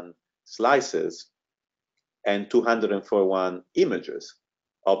 2,401 slices and 241 images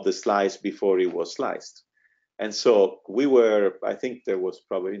of the slice before it was sliced. And so we were, I think there was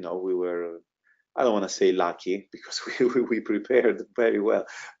probably, we were, I don't want to say lucky, because we prepared very well,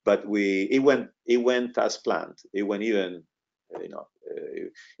 but it went as planned. It went even,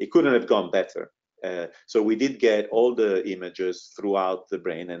 it couldn't have gone better. So we did get all the images throughout the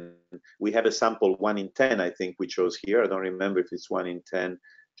brain, and we have a sample 1 in 10, I think, we chose here. I don't remember if it's 1 in 10,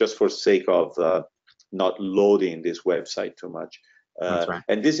 just for sake of not loading this website too much. That's right.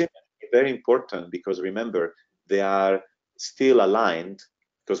 And this is very important, because remember, they are still aligned,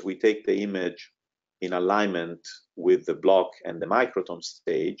 because we take the image in alignment with the block and the microtome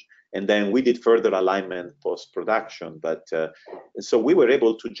stage, and then we did further alignment post-production. But so we were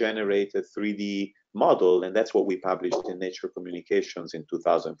able to generate a 3D model, and that's what we published in Nature Communications in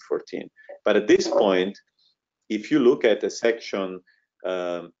 2014. But at this point, if you look at a section,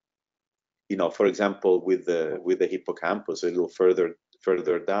 for example, with the hippocampus a little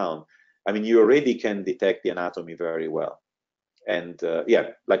further down, I mean, you already can detect the anatomy very well. And yeah,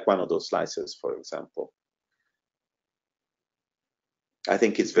 like one of those slices, for example. I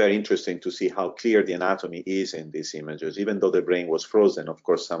think it's very interesting to see how clear the anatomy is in these images. Even though the brain was frozen, of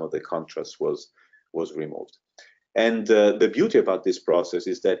course, some of the contrast was removed. And the beauty about this process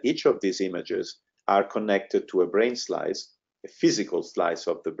is that each of these images are connected to a brain slice, a physical slice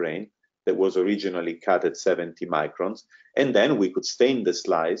of the brain that was originally cut at 70 microns. And then we could stain the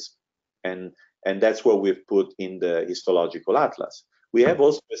slice, and that's what we've put in the histological atlas. We have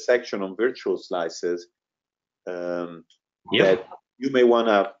also a section on virtual slices that you may want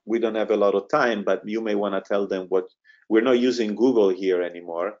to, we don't have a lot of time, but you may want to tell them what, we're not using Google here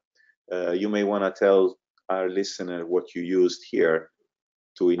anymore. You may want to tell our listener what you used here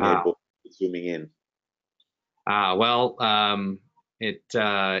to enable zooming in.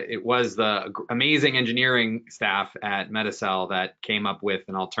 It was the amazing engineering staff at MetaCell that came up with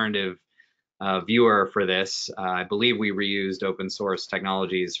an alternative viewer for this. I believe we reused open source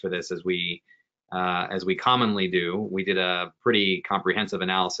technologies for this, as we commonly do. We did a pretty comprehensive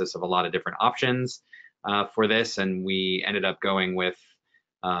analysis of a lot of different options for this, and we ended up going with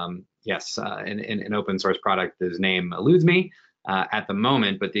an open source product whose name eludes me at the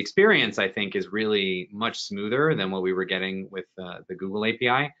moment, but the experience, I think, is really much smoother than what we were getting with the Google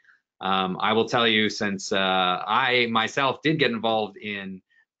API. I will tell you, since I myself did get involved in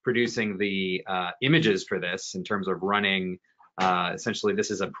producing the images for this, in terms of running, essentially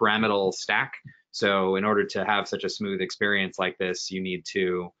this is a pyramidal stack. So in order to have such a smooth experience like this, you need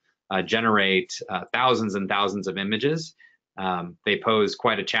to generate thousands and thousands of images. They pose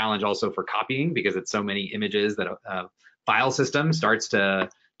quite a challenge also for copying, because it's so many images that a file system starts to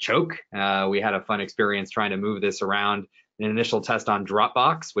choke. We had a fun experience trying to move this around in an initial test on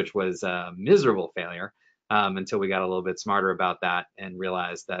Dropbox, which was a miserable failure, until we got a little bit smarter about that and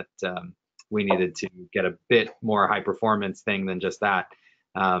realized that we needed to get a bit more high performance thing than just that.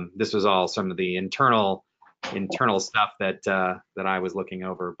 This was all some of the internal stuff that I was looking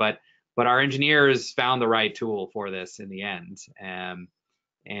over, but our engineers found the right tool for this in the end.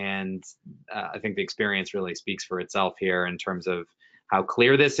 And I think the experience really speaks for itself here in terms of how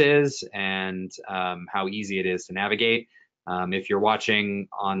clear this is and how easy it is to navigate. If you're watching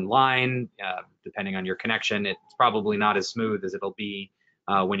online, depending on your connection, it's probably not as smooth as it'll be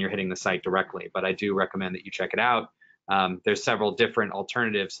when you're hitting the site directly, but I do recommend that you check it out. There's several different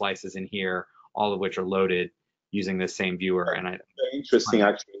alternative slices in here, all of which are loaded using this same viewer. And very interesting,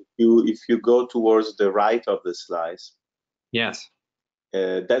 actually. If you go towards the right of the slice, yes,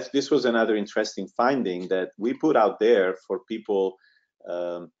 this was another interesting finding that we put out there for people,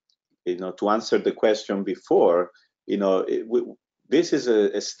 to answer the question before. This is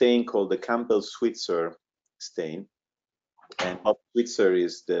a stain called the Campbell-Switzer stain, and Bob Switzer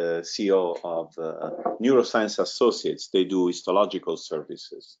is the CEO of Neuroscience Associates. They do histological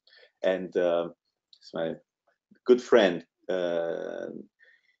services, and it's my good friend.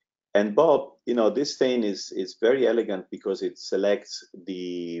 And Bob, this stain is very elegant because it selects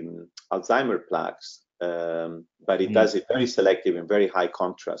the Alzheimer plaques but it does it very selective and very high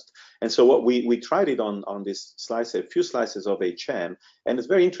contrast. And so what we tried it on this slice, a few slices of HM, and it's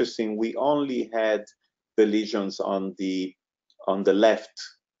very interesting. We only had the lesions on the left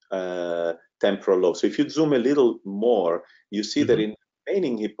temporal lobe. So if you zoom a little more, you see that in the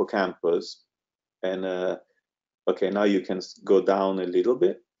remaining hippocampus, and okay, now you can go down a little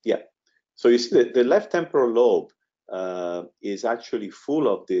bit. Yeah. So you see that the left temporal lobe is actually full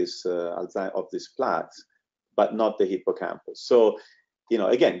of this plaques, but not the hippocampus. So, you know,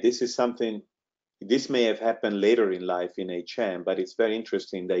 again, this is something. This may have happened later in life in HM, but it's very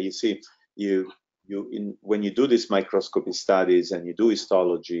interesting that you see when you do these microscopy studies and you do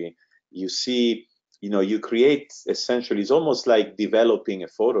histology, you see, you know, you create essentially, it's almost like developing a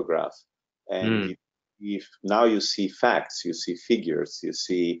photograph, and if now you see facts, you see figures, you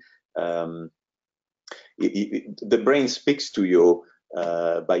see the brain speaks to you,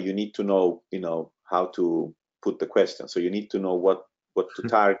 but you need to know, you know, how to put the question. So you need to know what to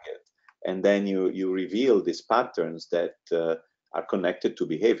target, and then you reveal these patterns that are connected to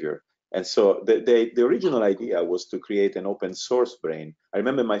behavior. And so the original idea was to create an open source brain. I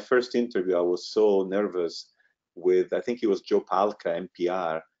remember my first interview, I was so nervous with, I think it was Joe Palca,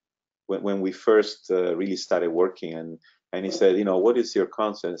 NPR, when we first really started working, and he said, you know, what is your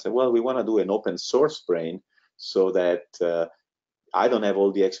concept? I said, well, we want to do an open source brain so that I don't have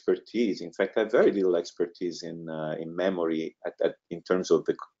all the expertise. In fact, I have very little expertise in memory in terms of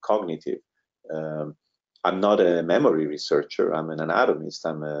the cognitive. I'm not a memory researcher. I'm an anatomist.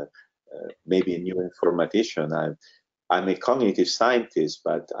 I'm maybe a new informatician. I'm a cognitive scientist,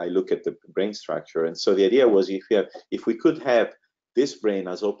 but I look at the brain structure. And so the idea was, if we could have this brain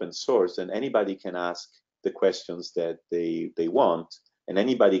as open source, then anybody can ask the questions that they want, and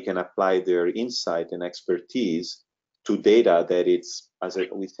anybody can apply their insight and expertise to data that it's, as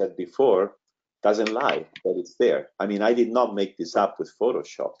we said before, doesn't lie, that it's there. I mean, I did not make this up with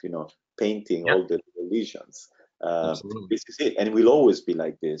Photoshop, you know, painting all the lesions. This is it, and it will always be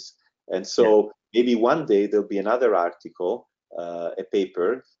like this. And so maybe one day there'll be another article, a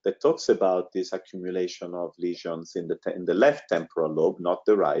paper that talks about this accumulation of lesions in the left temporal lobe, not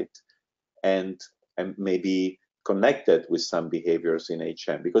the right, and maybe connected with some behaviors in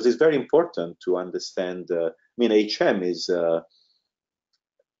HM, because it's very important to understand. I mean, HM is. I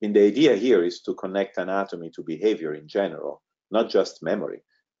mean, the idea here is to connect anatomy to behavior in general, not just memory.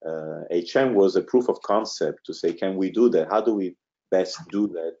 HM was a proof of concept to say, can we do that? How do we best do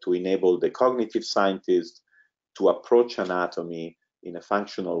that to enable the cognitive scientists to approach anatomy in a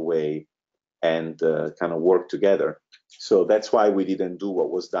functional way and kind of work together? So that's why we didn't do what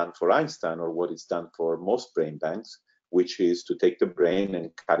was done for Einstein, or what is done for most brain banks, which is to take the brain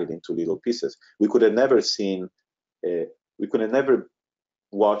and cut it into little pieces. We could have never seen, we could have never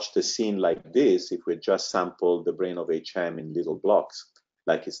watched a scene like this if we just sampled the brain of HM in little blocks,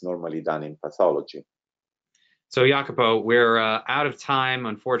 like it's normally done in pathology. So Jacopo, we're out of time,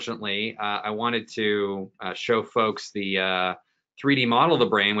 unfortunately. I wanted to show folks the 3D model of the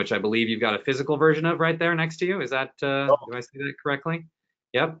brain, which I believe you've got a physical version of right there next to you. Is that, do I see that correctly?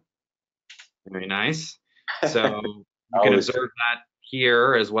 Yep. Very nice. So you can observe that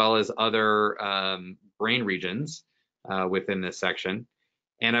here, as well as other brain regions within this section.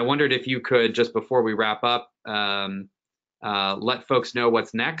 And I wondered if you could, just before we wrap up, let folks know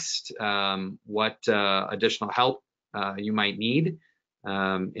what's next, what additional help you might need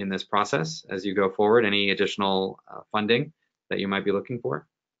in this process as you go forward, any additional funding that you might be looking for?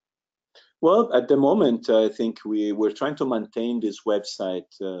 Well, at the moment, I think we're trying to maintain this website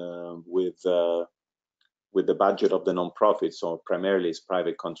with the budget of the nonprofit. So primarily it's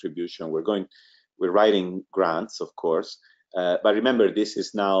private contribution. We're writing grants, of course, but remember, this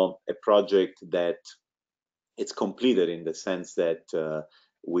is now a project that it's completed in the sense that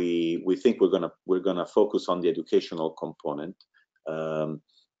we think we're gonna focus on the educational component.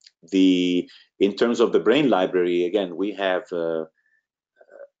 In terms of the brain library, again, we have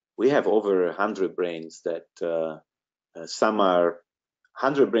over 100 brains that some are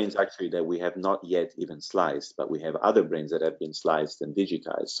 100 brains actually that we have not yet even sliced, but we have other brains that have been sliced and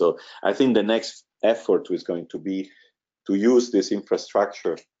digitized. So I think the next effort is going to be to use this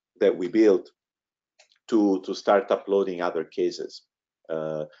infrastructure that we built to start uploading other cases.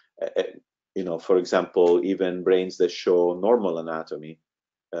 You know, for example, even brains that show normal anatomy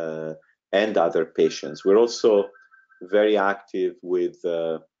and other patients. We're also very active with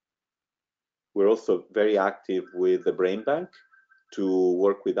the Brain Bank to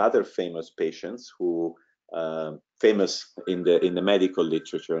work with other famous patients who famous in the medical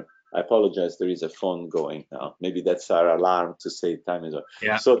literature. I apologize, there is a phone going now. Maybe that's our alarm to say time is up.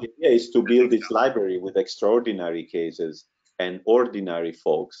 Yeah. So the idea is to build this library with extraordinary cases and ordinary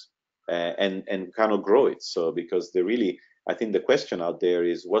folks, and kind of grow it. So because I think the question out there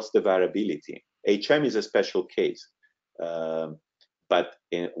is, what's the variability? HM is a special case, but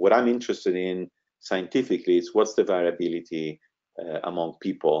what I'm interested in scientifically is what's the variability among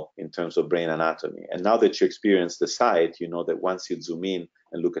people in terms of brain anatomy. And now that you experience the site, you know that once you zoom in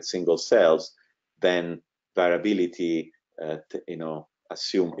and look at single cells, then variability,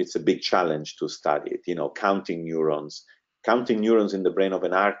 assume it's a big challenge to study it. Counting neurons in the brain of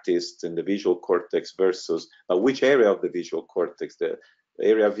an artist in the visual cortex versus which area of the visual cortex, the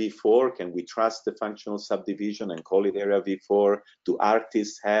area V4, can we trust the functional subdivision and call it area V4? Do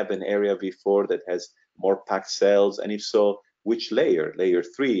artists have an area V4 that has more packed cells? And if so, which layer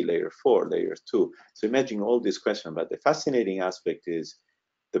 3, layer 4, layer 2? So imagine all these questions, but the fascinating aspect is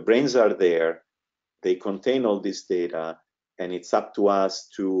the brains are there, they contain all this data, and it's up to us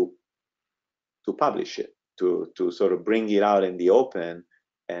to publish it, to sort of bring it out in the open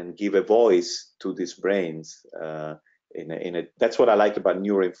and give a voice to these brains. That's what I like about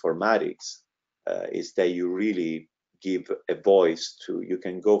neuroinformatics, is that you really give a voice to. You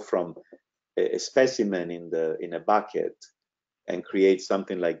can go from a specimen in a bucket and create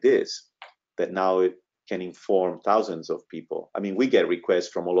something like this that now it can inform thousands of people. I mean, we get requests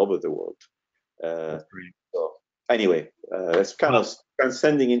from all over the world. So anyway, it's kind of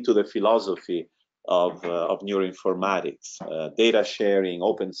transcending into the philosophy of neuroinformatics, data sharing,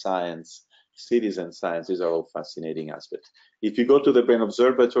 open science, citizen science. These are all fascinating aspects. If you go to the Brain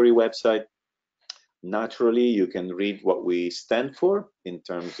Observatory website, naturally you can read what we stand for in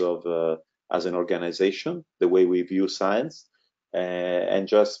terms of as an organization, the way we view science, and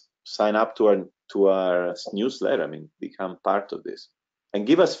just sign up to our newsletter. I mean, become part of this and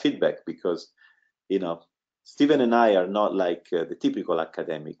give us feedback, because Stephen and I are not like the typical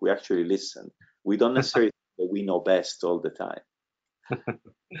academic. We actually listen. We don't necessarily think that we know best all the time.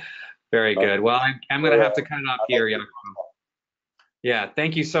 Very good. Well, I'm going to have to cut it off here, Jacopo. Yeah,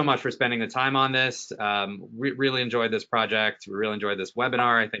 thank you so much for spending the time on this. Really enjoyed this project. We really enjoyed this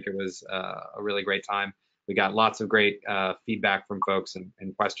webinar. I think it was a really great time. We got lots of great feedback from folks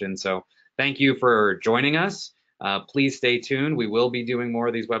and questions. So thank you for joining us. Please stay tuned. We will be doing more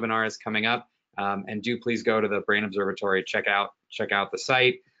of these webinars coming up. And do please go to the Brain Observatory, check out the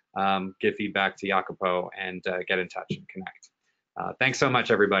site, give feedback to Jacopo, and get in touch and connect. Thanks so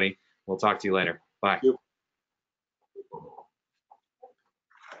much, everybody. We'll talk to you later. Bye.